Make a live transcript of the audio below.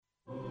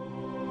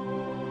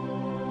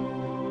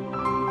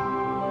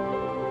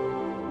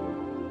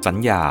สัญ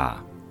ญา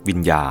วิญ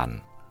ญาณ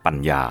ปัญ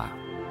ญา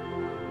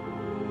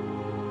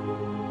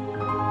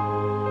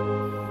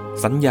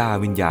สัญญา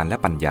วิญญาณและ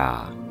ปัญญา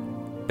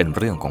เป็นเ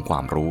รื่องของควา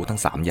มรู้ทั้ง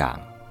3อย่าง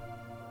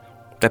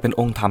แต่เป็น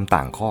องค์ธรรมต่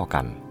างข้อ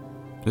กัน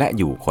และ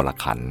อยู่คนละ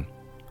ขันธ์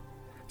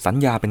สัญ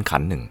ญาเป็นขั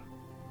นธ์หนึ่ง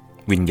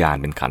วิญญาณ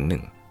เป็นขันธ์หนึ่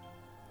ง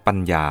ปัญ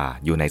ญา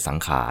อยู่ในสัง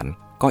ขาร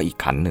ก็อีก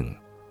ขันธ์หนึ่ง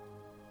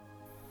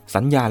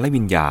สัญญาและ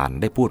วิญญาณ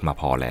ได้พูดมา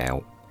พอแล้ว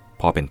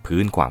พอเป็น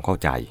พื้นความเข้า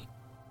ใจ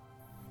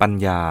ปัญ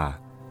ญา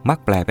มัก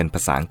แปลเป็นภ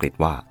าษาอังกฤษ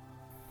ว่า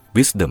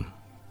wisdom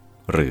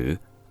หรือ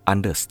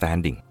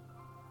understanding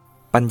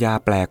ปัญญา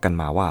แปลกัน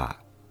มาว่า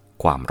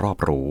ความรอบ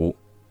รู้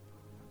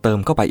เติม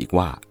เข้าไปอีก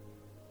ว่า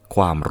ค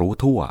วามรู้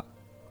ทั่ว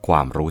คว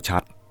ามรู้ชั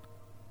ด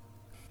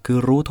คือ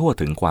รู้ทั่ว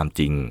ถึงความ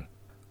จริง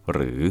ห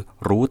รือ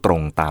รู้ตร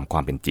งตามคว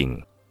ามเป็นจริง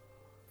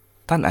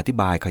ท่านอธิ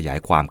บายขยาย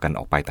ความกันอ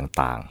อกไป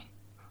ต่าง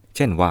ๆเ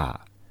ช่นว่า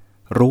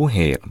รู้เห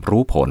ตุ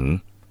รู้ผล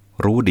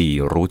รู้ดี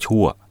รู้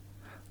ชั่ว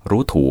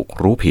รู้ถูก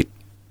รู้ผิด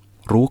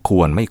รู้ค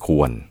วรไม่ค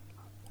วร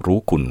รู้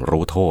คุณ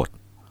รู้โทษ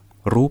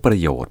รู้ประ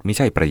โยชน์ไม่ใ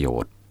ช่ประโย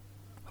ชน์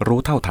รู้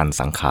เท่าทัน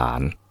สังขา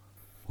ร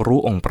รู้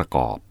องค์ประก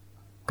อบ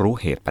รู้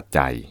เหตุปัจ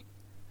จัย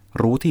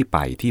รู้ที่ไป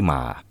ที่ม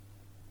า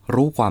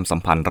รู้ความสัม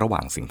พันธ์ระหว่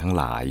างสิ่งทั้ง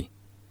หลาย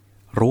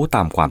รู้ต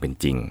ามความเป็น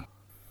จริง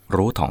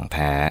รู้ถ่องแ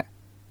ท้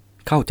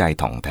เข้าใจ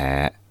ถ่องแท้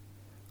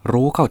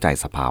รู้เข้าใจ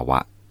สภาวะ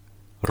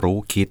รู้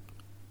คิด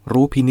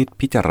รู้พินิจ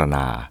พิจารณ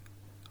า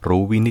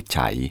รู้วินิจ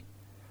ฉัย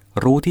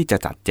รู้ที่จะ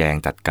จัดแจง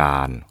จัดกา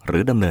รหรื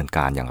อดำเนินก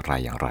ารอย่างไ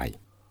ร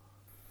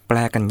แปล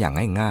กันอย่าง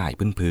ง่าย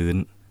ๆพื้น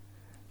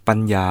ๆปัญ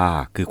ญา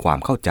คือความ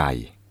เข้าใจ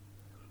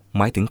ห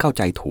มายถึงเข้าใ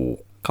จถูก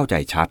เข้าใจ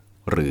ชัด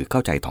หรือเข้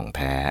าใจถ่องแ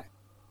ท้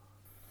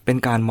เป็น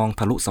การมอง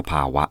ทะลุสภ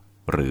าวะ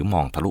หรือม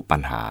องทะลุปั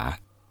ญหา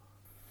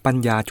ปัญ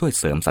ญาช่วย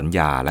เสริมสัญญ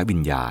าและวิ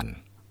ญญาณ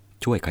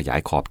ช่วยขยาย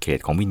ขอบเขต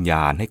ของวิญญ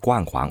าณให้กว้า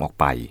งขวางออก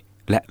ไป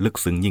และลึก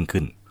ซึ้งยิ่ง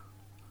ขึ้น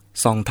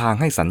ส่องทาง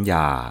ให้สัญญ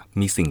า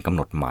มีสิ่งกำห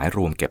นดหมายร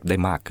วมเก็บได้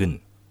มากขึ้น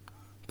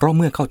เพราะเ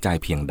มื่อเข้าใจ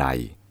เพียงใด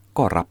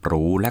ก็รับ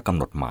รู้และกำ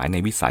หนดหมายใน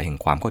วิสัยแห่ง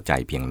ความเข้าใจ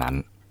เพียงนั้น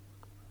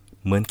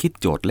เหมือนคิด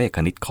โจทย์เลขค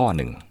ณิตข้อห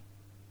นึ่ง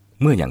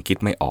เมื่อยังคิด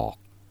ไม่ออก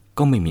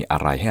ก็ไม่มีอะ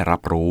ไรให้รั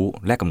บรู้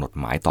และกำหนด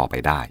หมายต่อไป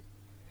ได้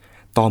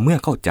ต่อเมื่อ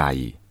เข้าใจ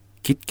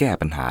คิดแก้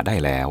ปัญหาได้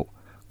แล้ว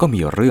ก็มี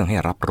เรื่องให้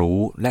รับรู้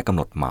และกำห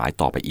นดหมาย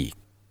ต่อไปอีก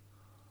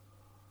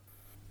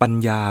ปัญ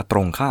ญาตร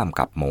งข้าม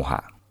กับโมหะ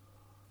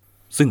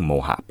ซึ่งโม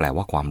หะแปล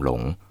ว่าความหล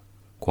ง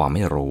ความไ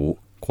ม่รู้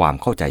ความ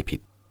เข้าใจผิ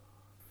ด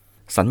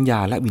สัญญา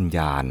และวิญญ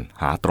าณ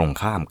หาตรง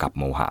ข้ามกับ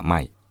โมหะไ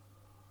ม่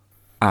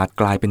อาจ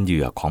กลายเป็นเห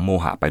ยื่อของโม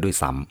หะไปด้วย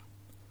ซ้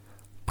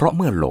ำเพราะเ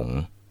มื่อหลง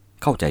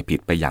เข้าใจผิด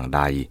ไปอย่างใ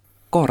ด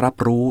ก็รับ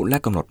รู้และ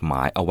กำหนดหม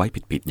ายเอาไว้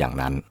ผิดๆอย่าง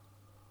นั้น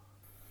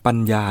ปัญ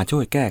ญาช่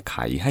วยแก้ไข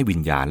ให้วิ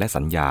ญญาณและ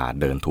สัญญา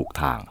เดินถูก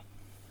ทาง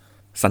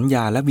สัญญ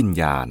าและวิญ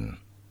ญาณ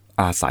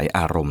อาศัยอ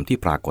ารมณ์ที่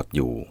ปรากฏอ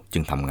ยู่จึ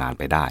งทำงาน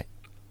ไปได้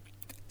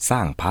สร้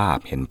างภาพ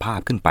เห็นภาพ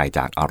ขึ้นไปจ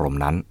ากอารม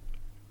ณ์นั้น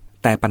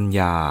แต่ปัญญ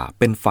า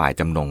เป็นฝ่าย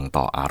จำนง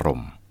ต่ออาร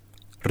มณ์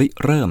ริ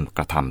เริ่มก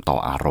ระทำต่อ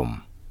อารมณ์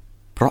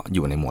เพราะอ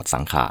ยู่ในหมวดสั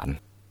งขาร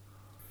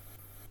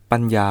ปั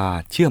ญญา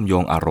เชื่อมโย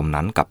งอารมณ์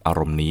นั้นกับอา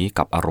รมณ์นี้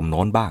กับอารมณ์โ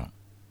น้นบ้าง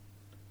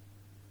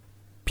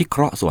พิเค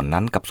ราะห์ส่วน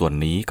นั้นกับส่วน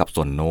นี้กับ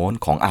ส่วนโน้น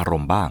ของอาร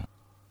มณ์บ้าง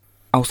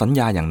เอาสัญญ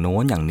าอย่างโน้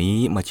นอย่างนี้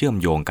มาเชื่อม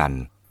โยงกัน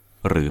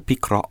หรือพิ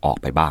เคราะห์ออก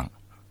ไปบ้าง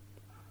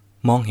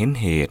มองเห็น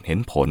เหตุเห็น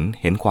ผล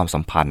เห็นความสั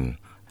มพันธ์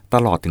ต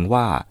ลอดถึง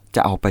ว่าจ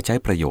ะเอาไปใช้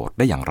ประโยชน์ไ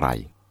ด้อย่างไร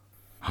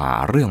หา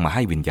เรื่องมาใ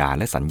ห้วิญญาณ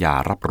และสัญญา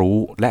รับรู้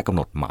และกำห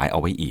นดหมายเอ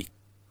าไว้อีก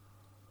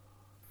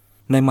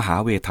ในมหา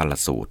เวทัลล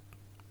สูตร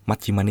มัช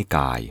ฌิมนิก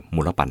าย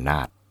มูลปัณณ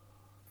าส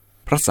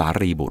พระสา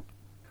รีบุตร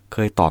เค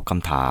ยตอบค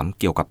ำถาม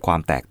เกี่ยวกับความ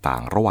แตกต่า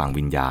งระหว่าง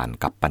วิญญาณ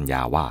กับปัญญ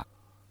าว่า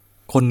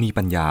คนมี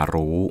ปัญญา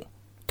รู้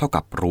เท่า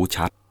กับรู้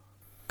ชัด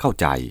เข้า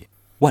ใจ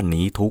ว่า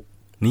นี้ทุกข์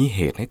นี้เห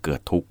ตุให้เกิ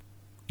ดทุกข์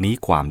นี้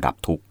ความดับ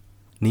ทุกข์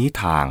นี้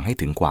ทางให้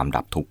ถึงความ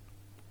ดับทุกข์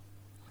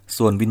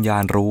ส่วนวิญญา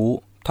ณรู้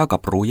เท่ากั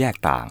บรู้แยก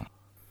ต่าง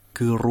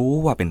คือรู้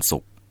ว่าเป็นสุ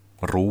ข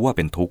รู้ว่าเ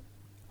ป็นทุกข์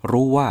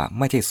รู้ว่า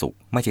ไม่ใช่สุข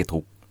ไม่ใช่ทุ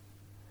กข์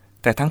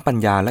แต่ทั้งปัญ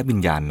ญาและวิญ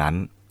ญาณนั้น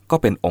ก็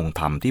เป็นองค์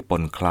ธรรมที่ป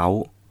นเคล้า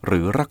หรื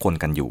อระคน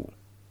กันอยู่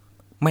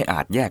ไม่อ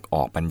าจแยกอ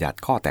อกบัญญัติ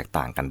ข้อแตก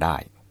ต่างกันได้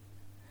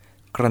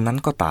กระนั้น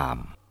ก็ตาม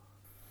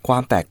ควา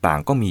มแตกต่าง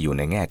ก็มีอยู่ใ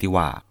นแง่ที่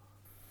ว่า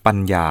ปัญ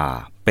ญา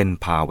เป็น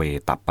ภาเว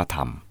ตัปปธร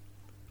รม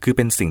คือเ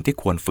ป็นสิ่งที่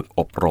ควรฝึก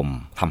อบรม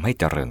ทำให้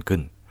เจริญขึ้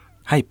น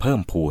ให้เพิ่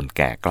มพูนแ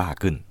ก่กล้า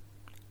ขึ้น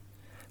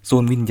ส่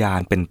วนวิญญาณ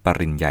เป็นป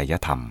ริญญา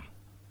ธรรม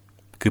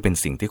คือเป็น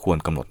สิ่งที่ควร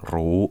กำหนด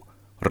รู้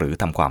หรือ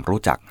ทำความ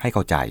รู้จักให้เ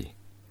ข้าใจ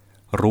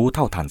รู้เ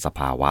ท่าทันสภ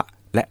าวะ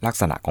และลัก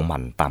ษณะของมั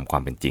นตามควา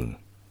มเป็นจริง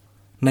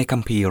ในคั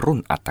มภีร์รุ่น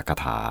อัตถก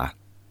ถา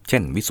เช่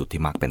นวิสุทธิ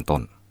มรรคเป็นต้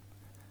น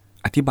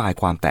อธิบาย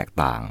ความแตก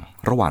ต่าง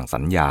ระหว่างสั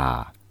ญญา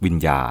วิญ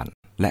ญาณ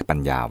และปัญ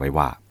ญาไว้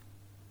ว่า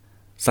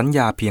สัญญ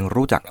าเพียง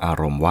รู้จักอา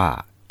รมณ์ว่า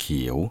เ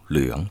ขียวเห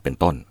ลืองเป็น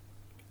ต้น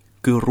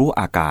คือรู้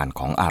อาการ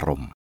ของอาร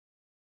มณ์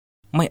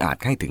ไม่อาจ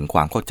ให้ถึงคว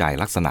ามเข้าใจ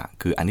ลักษณะ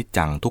คืออนิจ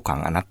จังทุกขั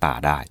งอนัตตา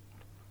ได้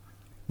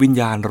วิญ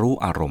ญาณรู้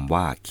อารมณ์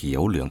ว่าเขีย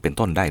วเหลืองเป็น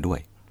ต้นได้ด้วย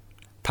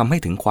ทำให้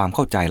ถึงความเ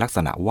ข้าใจลักษ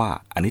ณะว่า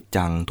อนิจ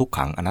จังทุก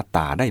ขังอนัตต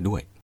าได้ด้ว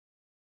ย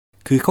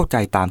คือเข้าใจ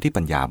ตามที่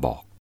ปัญญาบอ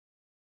ก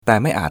แต่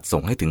ไม่อาจส่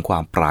งให้ถึงควา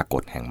มปราก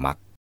ฏแห่งมรรค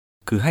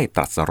คือให้ต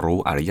รัสรู้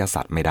อริย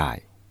สัจไม่ได้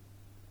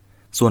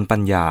ส่วนปั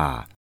ญญา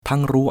ทั้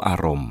งรู้อา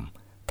รมณ์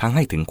ทั้งใ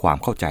ห้ถึงความ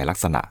เข้าใจลัก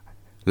ษณะ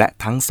และ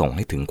ทั้งส่งใ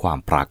ห้ถึงความ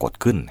ปรากฏ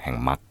ขึ้นแห่ง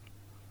มรรค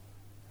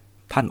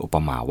ท่านอุป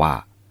มาว่า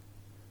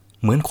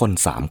เหมือนคน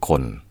3 ค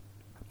น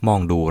มอง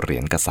ดูเหรี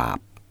ยญกระสาบ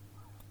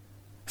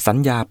สัญ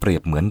ญาเปรีย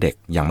บเหมือนเด็ก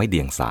ยังไม่เ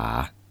ดียงสา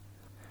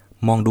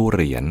มองดูเห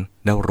รียญ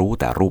แล้วรู้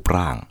แต่รูป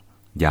ร่าง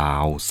ยา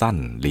วสั้น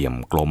เหลี่ยม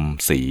กลม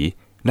สี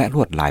และล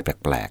วดลายแ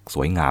ปลกๆส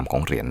วยงามขอ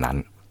งเหรียญนั้น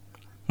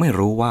ไม่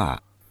รู้ว่า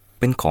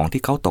เป็นของ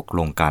ที่เขาตกล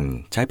งกัน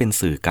ใช้เป็น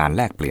สื่อการแ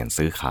ลกเปลี่ยน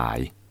ซื้อขาย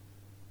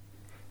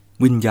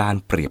วิญญาณ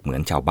เปรียบเหมือ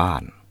นชาวบ้า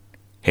น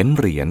เห็น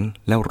เหรียญ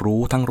แล้ว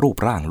รู้ทั้งรูป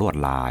ร่างลวด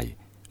ลาย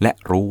และ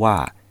รู้ว่า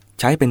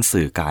ใช้เป็น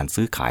สื่อการ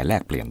ซื้อขายแล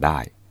กเปลี่ยนได้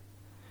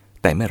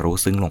แต่ไม่รู้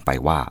ซึ้งลงไป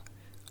ว่า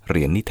เห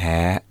รียญนี้แท้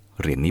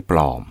เหรียญนี้ปล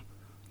อม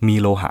มี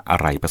โลหะอะ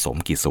ไรผสม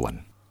กี่ส่วน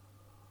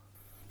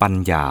ปัญ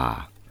ญา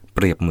เป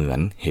รียบเหมือน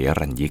เห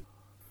รัญญิก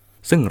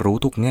ซึ่งรู้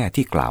ทุกแง่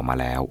ที่กล่าวมา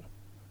แล้ว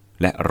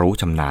และรู้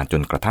ชำนาญจ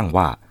นกระทั่ง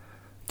ว่า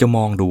จะม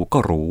องดูก็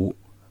รู้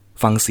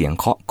ฟังเสียง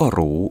เคาะก็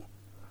รู้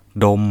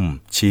ดม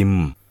ชิม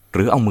ห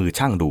รือเอามือ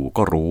ชั่งดู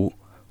ก็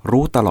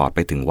รู้ตลอดไป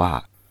ถึงว่า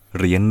เ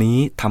หรียญนี้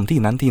ทำที่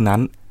นั้นที่นั้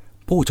น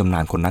ผู้ชำนา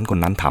ญคนนั้นคน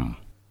นั้นท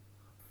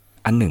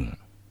ำอันหนึ่ง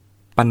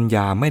ปัญญ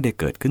าไม่ได้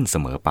เกิดขึ้นเส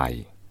มอไป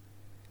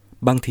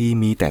บางที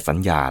มีแต่สัญ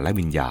ญาและ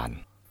วิญญาณ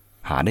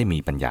หาได้มี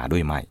ปัญญาด้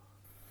วยไม่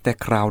แต่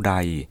คราวใด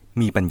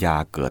มีปัญญา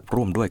เกิด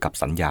ร่วมด้วยกับ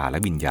สัญญาและ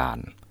วิญญาณ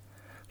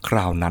คร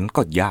าวนั้น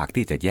ก็ยาก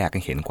ที่จะแยกใ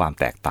ห้เห็นความ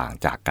แตกต่าง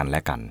จากกันแล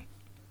ะกัน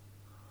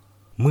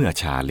เมื่อ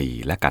ชาลี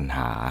และกันห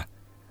า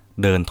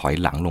เดินถอย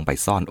หลังลงไป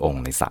ซ่อนอง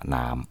ค์ในสระ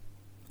น้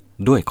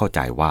ำด้วยเข้าใจ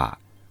ว่า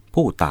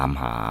ผู้ตาม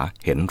หา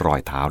เห็นรอ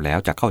ยเท้าแล้ว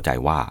จะเข้าใจ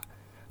ว่า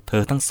เธ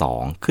อทั้งสอ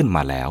งขึ้นม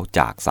าแล้ว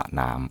จากสระ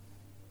น้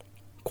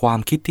ำความ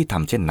คิดที่ท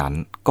ำเช่นนั้น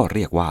ก็เ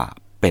รียกว่า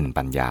เป็น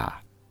ปัญญา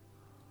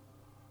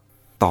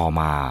ต่อ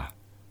มา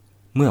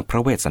เมื่อพร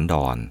ะเวสสันด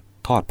ร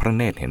ทอดพระเ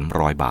นตรเห็น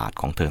รอยบาท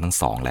ของเธอทั้ง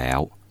สองแล้ว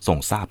ทรง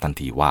ทราบทัน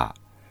ทีว่า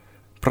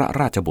พระ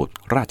ราชบุตร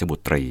ราชบุ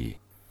ตรี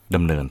ด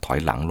ำเนินถอย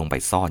หลังลงไป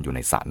ซ่อนอยู่ใน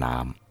สระน้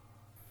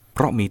ำเพ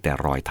ราะมีแต่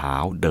รอยเท้า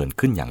เดิน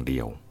ขึ้นอย่างเดี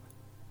ยว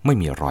ไม่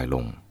มีรอยล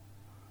ง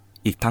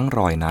อีกทั้งร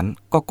อยนั้น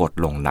ก็กด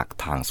ลงหนัก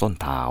ทางส้น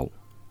เท้า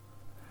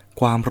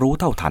ความรู้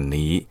เท่าทัน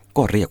นี้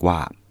ก็เรียกว่า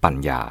ปัญ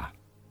ญา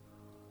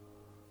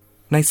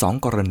ใน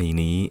2 กรณี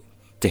นี้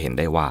จะเห็น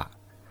ได้ว่า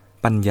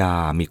ปัญญา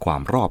มีควา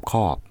มรอบค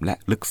อบและ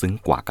ลึกซึ้ง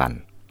กว่ากัน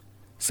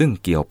ซึ่ง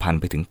เกี่ยวพัน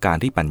ไปถึงการ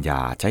ที่ปัญญา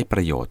ใช้ปร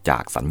ะโยชน์จา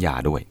กสัญญา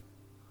ด้วย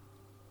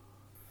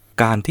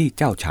การที่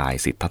เจ้าชาย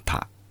สิทธัตถ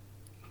ะ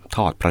ท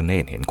อดพระเน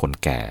ตรเห็นคน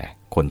แก่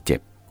คนเจ็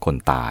บคน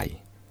ตาย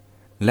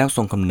แล้วท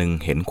รงคำนึง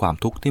เห็นความ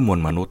ทุกข์ที่มวล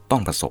มนุษย์ต้อ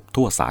งประสบ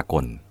ทั่วสาก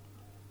ล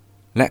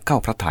และเข้า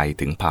พระทัย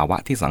ถึงภาวะ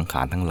ที่สังข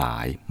ารทั้งหลา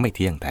ยไม่เ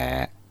ที่ยงแท้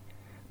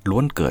ล้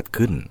วนเกิด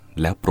ขึ้น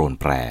แล้วโปรน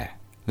แปร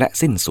และ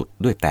สิ้นสุด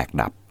ด้วยแตก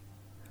ดับ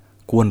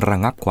ควรระ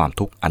งับความ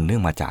ทุกข์อันเนื่อ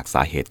งมาจากส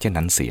าเหตุเช่น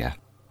นั้นเสีย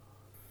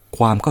ค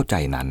วามเข้าใจ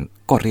นั้น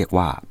ก็เรียก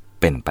ว่า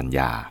เป็นปัญญ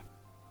า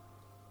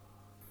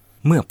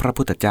เมื่อพระ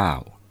พุทธเจ้า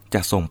จ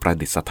ะทรงประ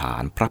ดิษฐา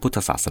นพระพุทธ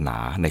ศาสนา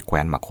ในแค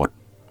ว้นมคธ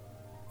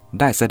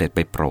ได้เสด็จไป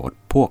โปรด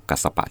พวกกัส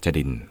สปะจ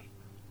ดิน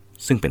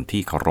ซึ่งเป็น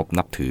ที่เคารพ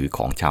นับถือข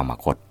องชาวม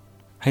คธ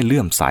ให้เลื่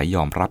อมใสย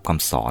อมรับค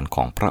ำสอนข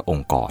องพระอง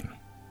ค์ก่อน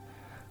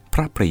พ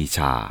ระปรีช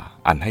า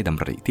อันให้ด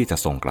ำริที่จะ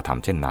ทรงกระท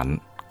ำเช่นนั้น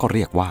ก็เ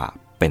รียกว่า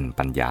เป็น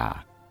ปัญญา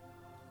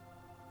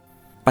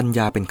ปัญญ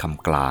าเป็นค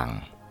ำกลาง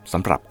ส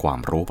ำหรับความ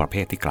รู้ประเภ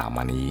ทที่กล่าวม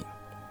านี้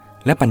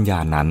และปัญญา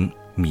นั้น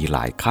มีหล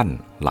ายขั้น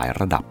หลาย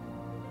ระดับ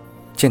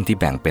เช่นที่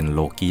แบ่งเป็นโล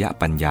กิย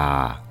ปัญญา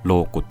โล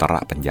กุตระ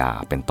ปัญญา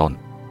เป็นต้น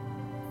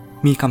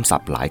มีคำศั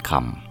พท์หลายค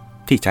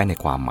ำที่ใช้ใน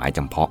ความหมายจ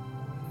ำเพาะ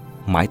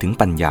หมายถึง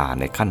ปัญญา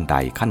ในขั้นใด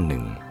ขั้นห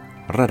นึ่ง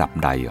ระดับ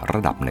ใดร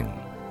ะดับหนึ่ง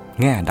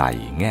แง่ใด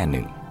แง่ห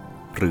นึ่ง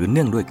หรือเ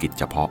นื่องด้วยกิจ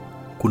เฉพาะ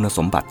คุณส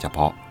มบัติเฉพ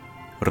าะ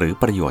หรือ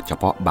ประโยชน์เฉ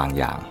พาะบาง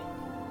อย่าง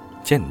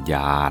เช่นญ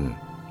าณ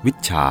วิช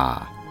ชา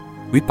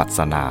วิปัสส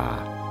นา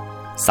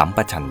สัมป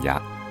ชัญญะ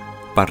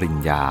ปริญ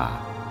ญา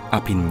อ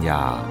ภิญญ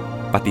า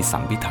ปฏิสั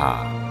มภิทา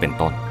เป็น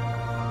ต้น